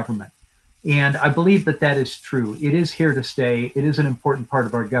of our government. And I believe that that is true. It is here to stay. It is an important part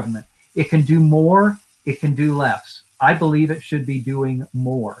of our government. It can do more. It can do less. I believe it should be doing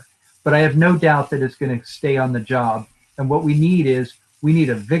more. But I have no doubt that it's going to stay on the job. And what we need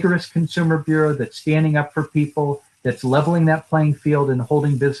a vigorous consumer bureau that's standing up for people, that's leveling that playing field and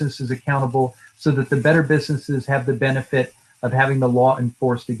holding businesses accountable so that the better businesses have the benefit of having the law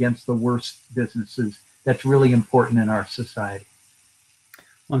enforced against the worst businesses. That's really important in our society.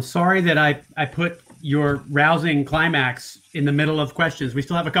 Well, I'm sorry that I put your rousing climax in the middle of questions. We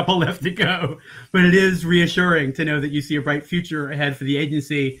still have a couple left to go, but it is reassuring to know that you see a bright future ahead for the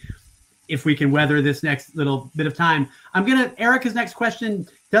agency if we can weather this next little bit of time. Erica's next question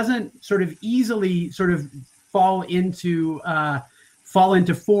doesn't sort of easily sort of fall into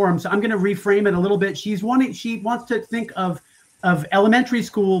form. So I'm going to reframe it a little bit. She wants to think of elementary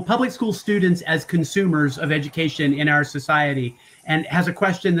school, public school students as consumers of education in our society, and has a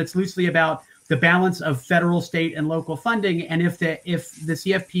question that's loosely about the balance of federal, state, and local funding, and if the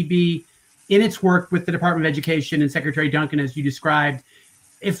CFPB, in its work with the Department of Education and Secretary Duncan, as you described,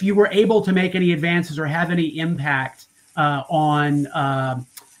 if you were able to make any advances or have any impact on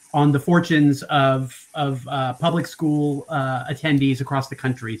the fortunes of public school attendees across the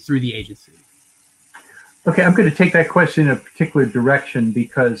country through the agency. Okay, I'm going to take that question in a particular direction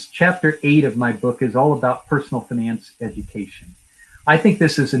because chapter 8 of my book is all about personal finance education. I think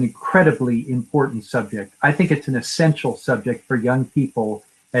this is an incredibly important subject. I think it's an essential subject for young people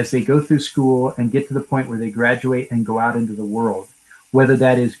as they go through school and get to the point where they graduate and go out into the world, whether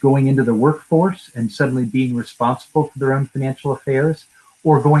that is going into the workforce and suddenly being responsible for their own financial affairs,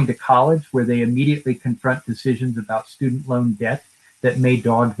 or going to college where they immediately confront decisions about student loan debt that may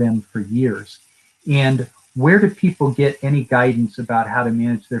dog them for years. And where do people get any guidance about how to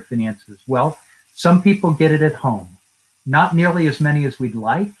manage their finances? Well, some people get it at home, not nearly as many as we'd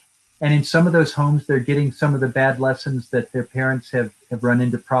like. And in some of those homes, they're getting some of the bad lessons that their parents have run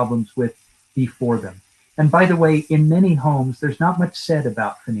into problems with before them. And by the way, in many homes, there's not much said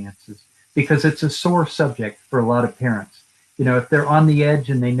about finances because it's a sore subject for a lot of parents. You know, if they're on the edge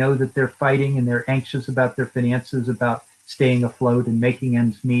and they know that they're fighting and they're anxious about their finances, about staying afloat and making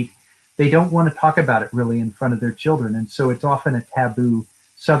ends meet, they don't want to talk about it really in front of their children. And so it's often a taboo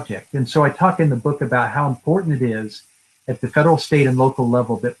subject. And so I talk in the book about how important it is at the federal, state, and local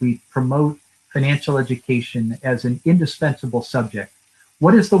level that we promote financial education as an indispensable subject.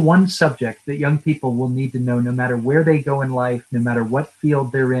 What is the one subject that young people will need to know no matter where they go in life, no matter what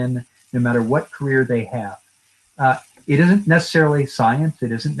field they're in, no matter what career they have? It isn't necessarily science.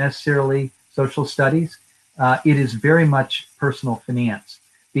 It isn't necessarily social studies. It is very much personal finance,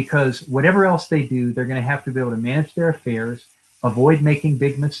 because whatever else they do, they're going to have to be able to manage their affairs, avoid making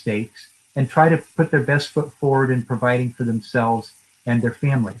big mistakes, and try to put their best foot forward in providing for themselves and their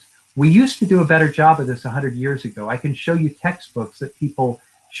families. We used to do a better job of this 100 years ago. I can show you textbooks that people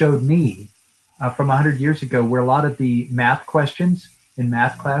showed me from 100 years ago, where a lot of the math questions in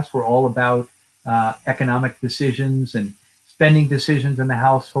math class were all about economic decisions and spending decisions in the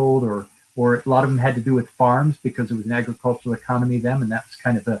household, or a lot of them had to do with farms because it was an agricultural economy then, and that was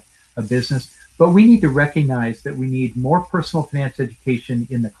kind of a business. But we need to recognize that we need more personal finance education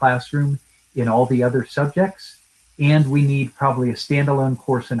in the classroom in all the other subjects, and we need probably a standalone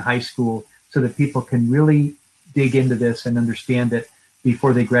course in high school so that people can really dig into this and understand it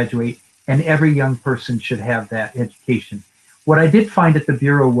before they graduate, and every young person should have that education. What I did find at the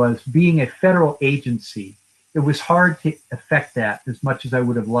Bureau was, being a federal agency, it was hard to affect that as much as I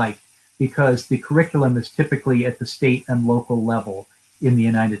would have liked, because the curriculum is typically at the state and local level in the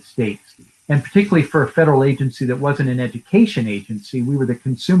United States. And particularly for a federal agency that wasn't an education agency, we were the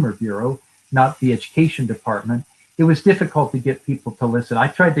Consumer Bureau, not the Education Department. It was difficult to get people to listen. I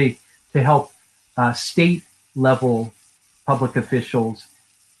tried to help state level public officials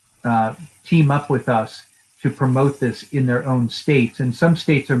team up with us to promote this in their own states. And some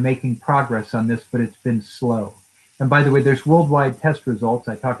states are making progress on this, but it's been slow. And by the way, there's worldwide test results,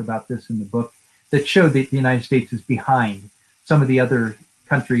 I talk about this in the book, that show that the United States is behind some of the other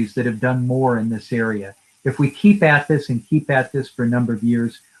countries that have done more in this area. If we keep at this and keep at this for a number of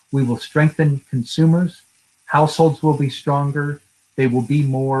years, we will strengthen consumers, households will be stronger, they will be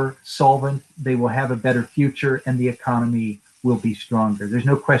more solvent, they will have a better future, and the economy will be stronger. There's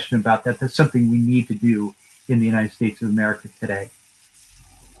no question about that. That's something we need to do in the United States of America today.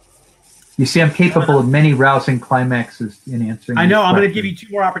 You see, I'm capable of many rousing climaxes in answering. I know. I'm going to give you 2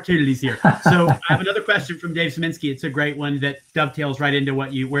 more opportunities here. So I have another question from Dave Szyminski. It's a great one that dovetails right into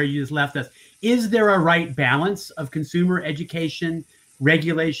where you just left us. Is there a right balance of consumer education,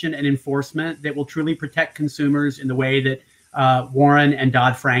 regulation, and enforcement that will truly protect consumers in the way that Warren and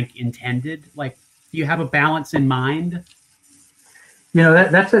Dodd-Frank intended? Like, do you have a balance in mind? You know,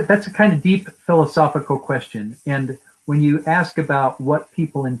 that's a kind of deep philosophical question. And when you ask about what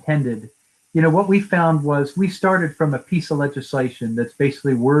people intended, you know, what we found was, we started from a piece of legislation that's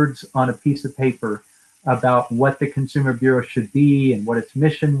basically words on a piece of paper about what the Consumer Bureau should be and what its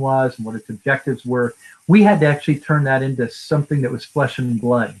mission was and what its objectives were. We had to actually turn that into something that was flesh and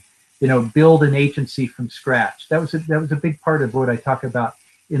blood, you know, build an agency from scratch. That was a big part of what I talk about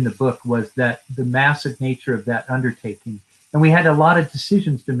in the book, was that the massive nature of that undertaking. And we had a lot of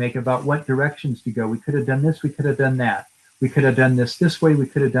decisions to make about what directions to go. We could have done this, we could have done that. We could have done this way, we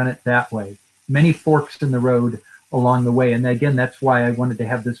could have done it that way. Many forks in the road along the way. And again, that's why I wanted to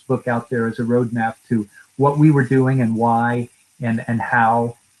have this book out there as a roadmap to what we were doing and why and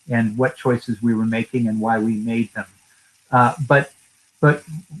how, and what choices we were making and why we made them. But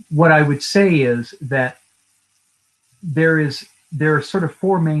what I would say is that there are sort of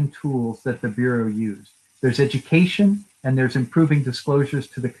 4 main tools that the Bureau used. There's education, and there's improving disclosures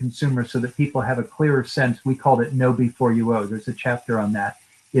to the consumer so that people have a clearer sense. We called it Know Before You Owe. There's a chapter on that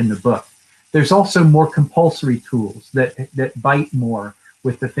in the book. There's also more compulsory tools that bite more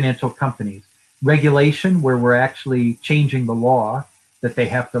with the financial companies. Regulation, where we're actually changing the law that they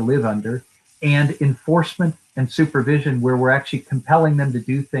have to live under, and enforcement and supervision, where we're actually compelling them to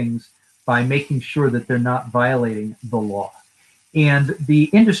do things by making sure that they're not violating the law. And the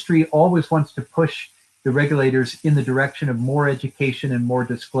industry always wants to push the regulators in the direction of more education and more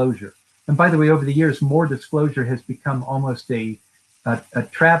disclosure. And by the way, over the years, more disclosure has become almost a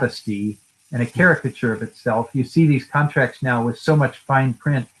travesty and a caricature of itself. You see these contracts now with so much fine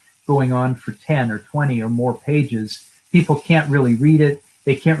print going on for 10 or 20 or more pages. People can't really read it.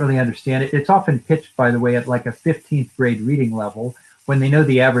 They can't really understand it. It's often pitched, by the way, at like a 15th grade reading level, when they know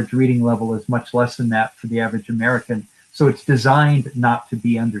the average reading level is much less than that for the average American. So it's designed not to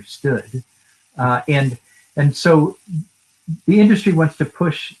be understood. And so the industry wants to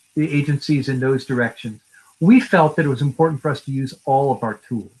push the agencies in those directions. We felt that it was important for us to use all of our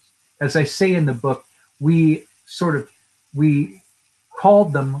tools. As I say in the book, we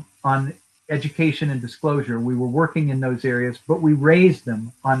called them on education and disclosure. We were working in those areas, but we raised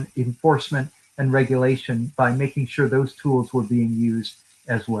them on enforcement and regulation by making sure those tools were being used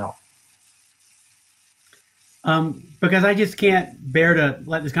as well. Because I just can't bear to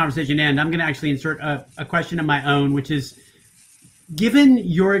let this conversation end, I'm going to actually insert a question of my own, which is, given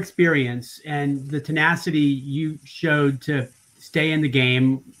your experience and the tenacity you showed to stay in the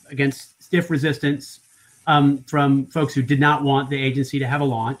game against stiff resistance from folks who did not want the agency to have a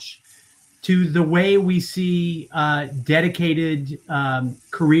launch, to the way we see dedicated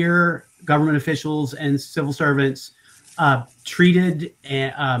career government officials and civil servants treated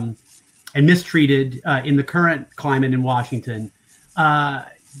and mistreated in the current climate in Washington,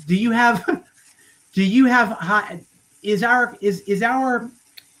 is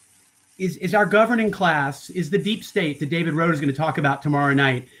our governing class, is the deep state that David Rohde is going to talk about tomorrow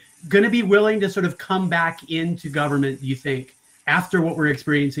night, going to be willing to sort of come back into government, do you think, after what we're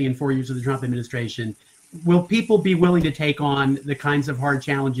experiencing in 4 years of the Trump administration? Will people be willing to take on the kinds of hard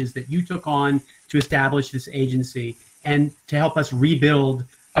challenges that you took on to establish this agency and to help us rebuild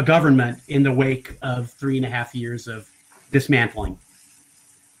a government in the wake of 3.5 years of dismantling?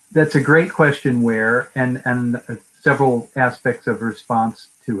 That's a great question, Ware, and several aspects of response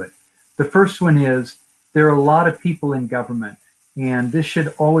to it. The first one is, there are a lot of people in government, and this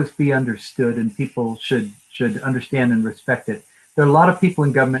should always be understood, and people should understand and respect it. There are a lot of people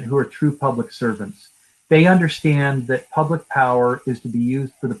in government who are true public servants. They understand that public power is to be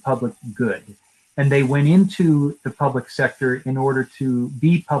used for the public good. And they went into the public sector in order to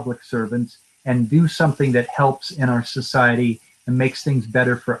be public servants and do something that helps in our society and makes things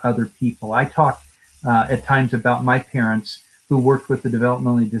better for other people. I talk at times about my parents who worked with the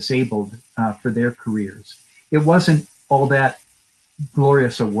developmentally disabled for their careers. It wasn't all that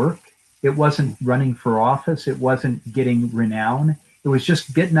glorious a work. It wasn't running for office. It wasn't getting renown. It was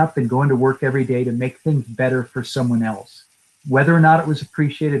just getting up and going to work every day to make things better for someone else. Whether or not it was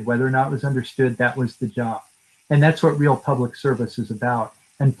appreciated, whether or not it was understood, that was the job. And that's what real public service is about.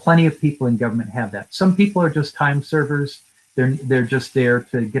 And plenty of people in government have that. Some people are just time servers. They're just there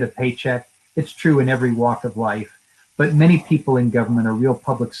to get a paycheck. It's true in every walk of life. But many people in government are real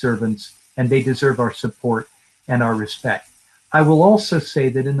public servants, and they deserve our support and our respect. I will also say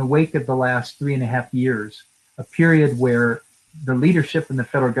that in the wake of the last 3.5 years, a period where the leadership in the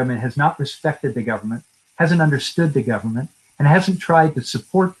federal government has not respected the government, hasn't understood the government, and hasn't tried to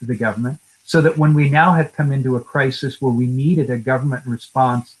support the government, so that when we now have come into a crisis where we needed a government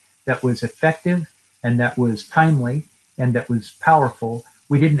response that was effective and that was timely and that was powerful,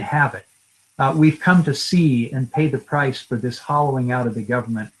 we didn't have it. We've come to see and pay the price for this hollowing out of the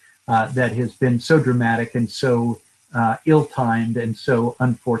government that has been so dramatic and so ill-timed and so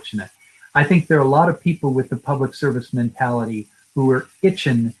unfortunate. I think there are a lot of people with the public service mentality who are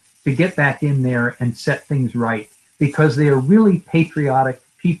itching to get back in there and set things right, because they are really patriotic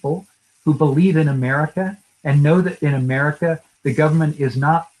people who believe in America and know that in America, the government is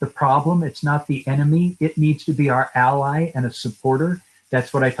not the problem. It's not the enemy. It needs to be our ally and a supporter.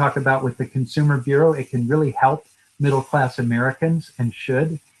 That's what I talk about with the Consumer Bureau. It can really help middle-class Americans and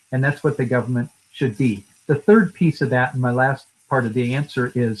should, and that's what the government should be. The third piece of that, and my last part of the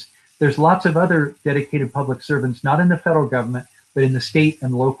answer, is there's lots of other dedicated public servants, not in the federal government, but in the state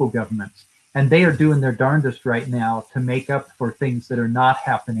and local governments. And they are doing their darndest right now to make up for things that are not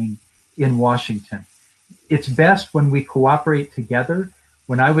happening in Washington. It's best when we cooperate together.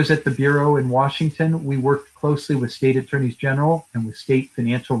 When I was at the Bureau in Washington, we worked closely with state attorneys general and with state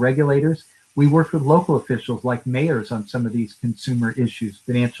financial regulators. We worked with local officials like mayors on some of these consumer issues,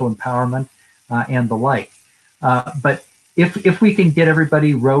 financial empowerment and the like. But if we can get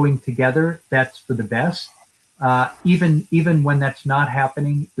everybody rowing together, that's for the best. Even when that's not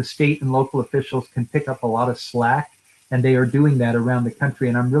happening, the state and local officials can pick up a lot of slack and they are doing that around the country,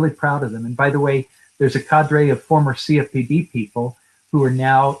 and I'm really proud of them. And by the way, there's a cadre of former CFPB people who are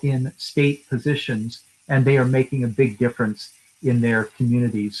now in state positions, and they are making a big difference in their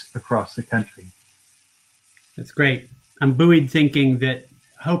communities across the country. That's great. I'm buoyed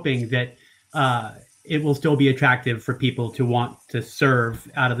hoping that it will still be attractive for people to want to serve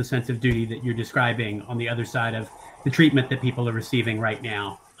out of the sense of duty that you're describing on the other side of the treatment that people are receiving right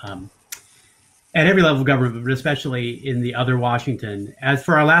now at every level of government, but especially in the other Washington. As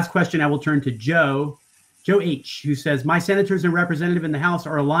for our last question, I will turn to Joe H., who says, my senators and representative in the House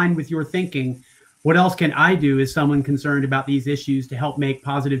are aligned with your thinking. What else can I do as someone concerned about these issues to help make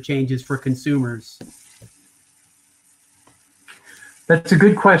positive changes for consumers? That's a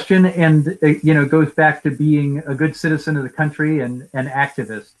good question, and it goes back to being a good citizen of the country and an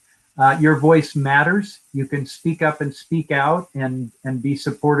activist. Your voice matters. You can speak up and speak out and be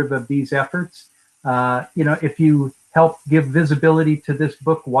supportive of these efforts. If you help give visibility to this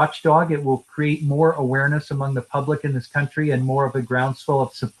book, Watchdog, it will create more awareness among the public in this country and more of a groundswell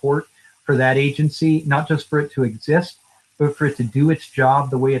of support for that agency, not just for it to exist, but for it to do its job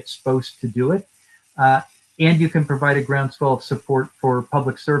the way it's supposed to do it. And you can provide a groundswell of support for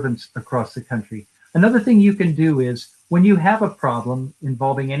public servants across the country. Another thing you can do is when you have a problem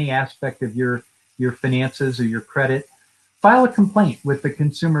involving any aspect of your finances or your credit, file a complaint with the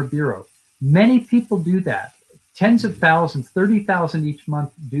Consumer Bureau. Many people do that. Tens of thousands, 30,000 each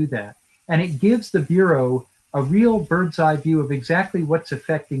month do that. And it gives the Bureau a real bird's eye view of exactly what's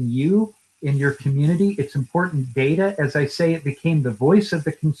affecting you in your community. It's important data. As I say, it became the voice of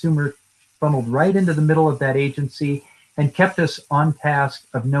the consumer, funneled right into the middle of that agency and kept us on task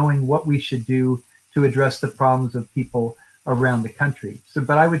of knowing what we should do to address the problems of people around the country.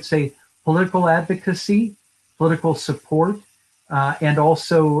 But I would say political advocacy, political support, and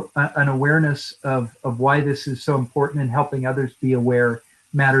also an awareness of why this is so important and helping others be aware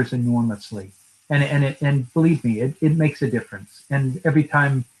matters enormously. And believe me, it makes a difference. And every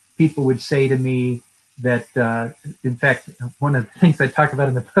time people would say to me that, in fact, one of the things I talk about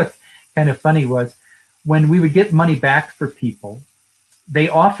in the book, kind of funny, was when we would get money back for people, they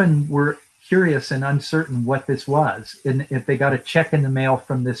often were curious and uncertain what this was. And if they got a check in the mail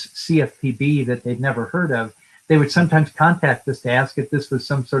from this CFPB that they'd never heard of, they would sometimes contact us to ask if this was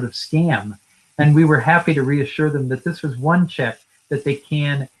some sort of scam. And we were happy to reassure them that this was one check that they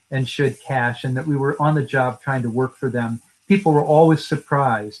can and should cash, and that we were on the job trying to work for them. People were always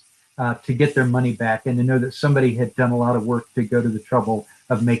surprised to get their money back and to know that somebody had done a lot of work to go to the trouble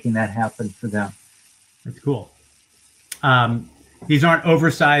of making that happen for them. That's cool. These aren't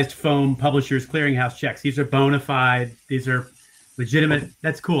oversized foam Publishers Clearinghouse checks. These are bona fide. These are legitimate.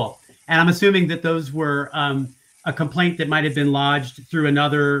 That's cool. And I'm assuming that those were a complaint that might have been lodged through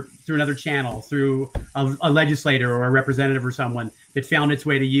another channel, through a legislator or a representative or someone that found its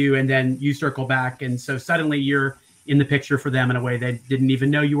way to you, and then you circle back, and so suddenly you're in the picture for them in a way they didn't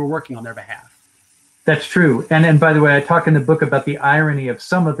even know you were working on their behalf. That's true. And by the way, I talk in the book about the irony of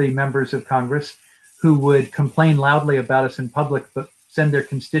some of the members of Congress who would complain loudly about us in public, but send their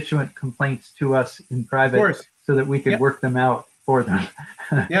constituent complaints to us in private so that we could work them out for them.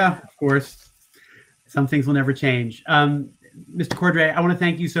 Yeah, of course. Some things will never change. Mr. Cordray, I want to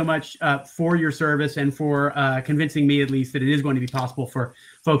thank you so much for your service and for convincing me, at least, that it is going to be possible for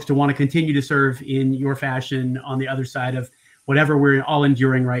folks to want to continue to serve in your fashion on the other side of whatever we're all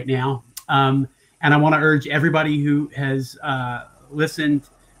enduring right now. And I want to urge everybody who has listened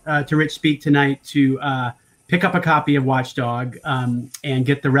to Rich speak tonight to pick up a copy of Watchdog and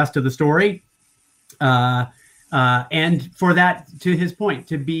get the rest of the story. And for that, to his point,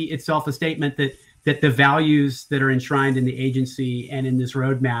 to be itself a statement that the values that are enshrined in the agency and in this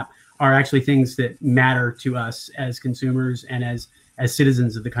roadmap are actually things that matter to us as consumers and as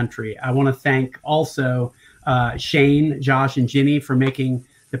citizens of the country. I want to thank also Shane, Josh, and Ginny for making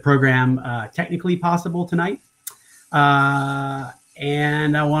the program technically possible tonight.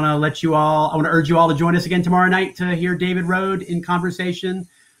 And I want to urge you all to join us again tomorrow night to hear David Rode in conversation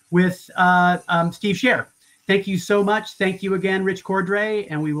with Steve Scher. Thank you so much. Thank you again, Rich Cordray,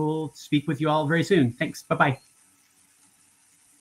 and we will speak with you all very soon. Thanks. Bye-bye.